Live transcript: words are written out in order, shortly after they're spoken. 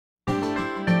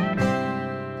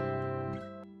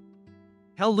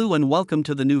Hello and welcome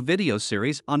to the new video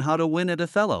series on how to win at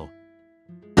Othello.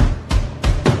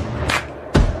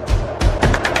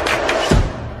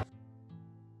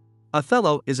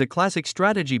 Othello is a classic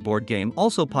strategy board game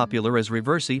also popular as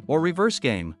reversi or reverse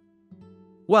game.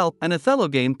 Well, an Othello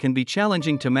game can be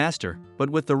challenging to master,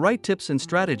 but with the right tips and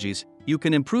strategies, you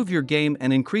can improve your game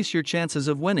and increase your chances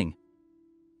of winning.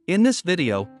 In this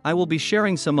video, I will be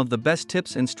sharing some of the best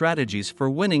tips and strategies for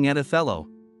winning at Othello.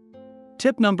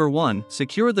 Tip number 1: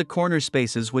 secure the corner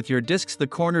spaces with your discs. The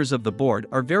corners of the board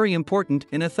are very important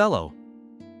in Othello.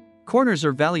 Corners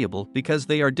are valuable because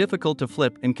they are difficult to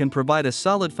flip and can provide a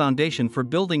solid foundation for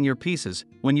building your pieces.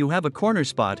 When you have a corner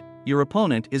spot, your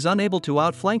opponent is unable to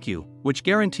outflank you, which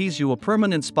guarantees you a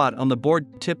permanent spot on the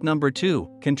board. Tip number 2: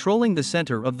 controlling the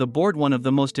center of the board. One of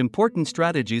the most important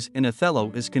strategies in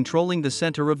Othello is controlling the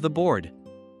center of the board.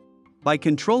 By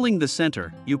controlling the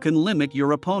center, you can limit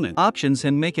your opponent's options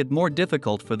and make it more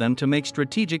difficult for them to make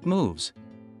strategic moves.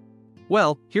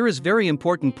 Well, here is very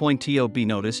important point to be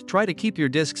noticed. Try to keep your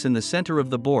discs in the center of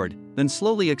the board, then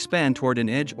slowly expand toward an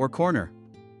edge or corner.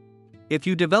 If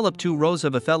you develop 2 rows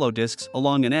of Othello discs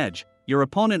along an edge, your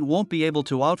opponent won't be able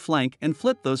to outflank and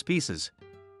flip those pieces.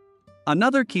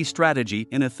 Another key strategy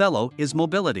in Othello is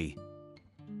mobility.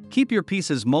 Keep your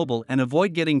pieces mobile and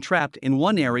avoid getting trapped in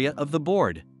one area of the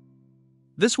board.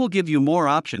 This will give you more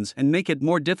options and make it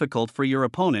more difficult for your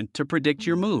opponent to predict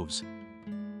your moves.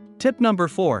 Tip number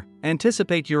 4: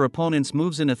 anticipate your opponent's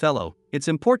moves. In Othello, it's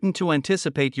important to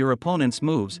anticipate your opponent's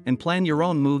moves and plan your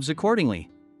own moves accordingly.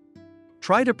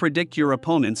 Try to predict your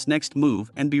opponent's next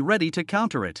move and be ready to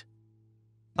counter it.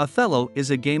 Othello is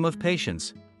a game of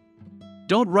patience.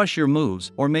 Don't rush your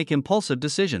moves or make impulsive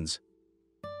decisions.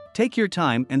 Take your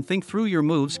time and think through your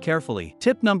moves carefully.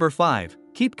 Tip number 5: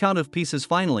 keep count of pieces.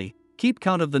 Finally, keep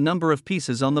count of the number of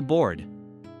pieces on the board.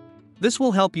 This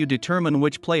will help you determine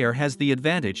which player has the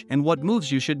advantage and what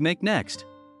moves you should make next.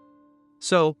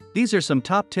 So, these are some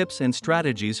top tips and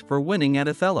strategies for winning at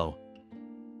Othello.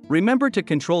 Remember to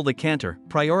control the canter,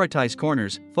 prioritize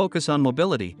corners, focus on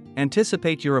mobility,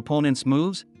 anticipate your opponent's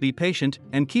moves, be patient,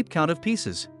 and keep count of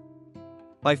pieces.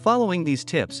 By following these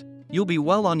tips, you'll be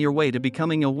well on your way to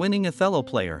becoming a winning Othello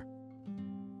player.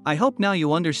 I hope now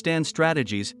you understand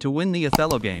strategies to win the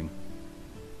Othello game.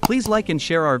 Please like and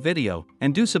share our video,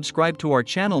 and do subscribe to our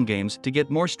channel Games to get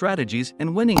more strategies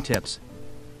and winning tips.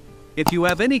 If you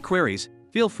have any queries,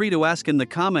 feel free to ask in the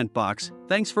comment box.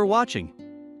 Thanks for watching.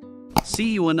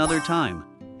 See you another time.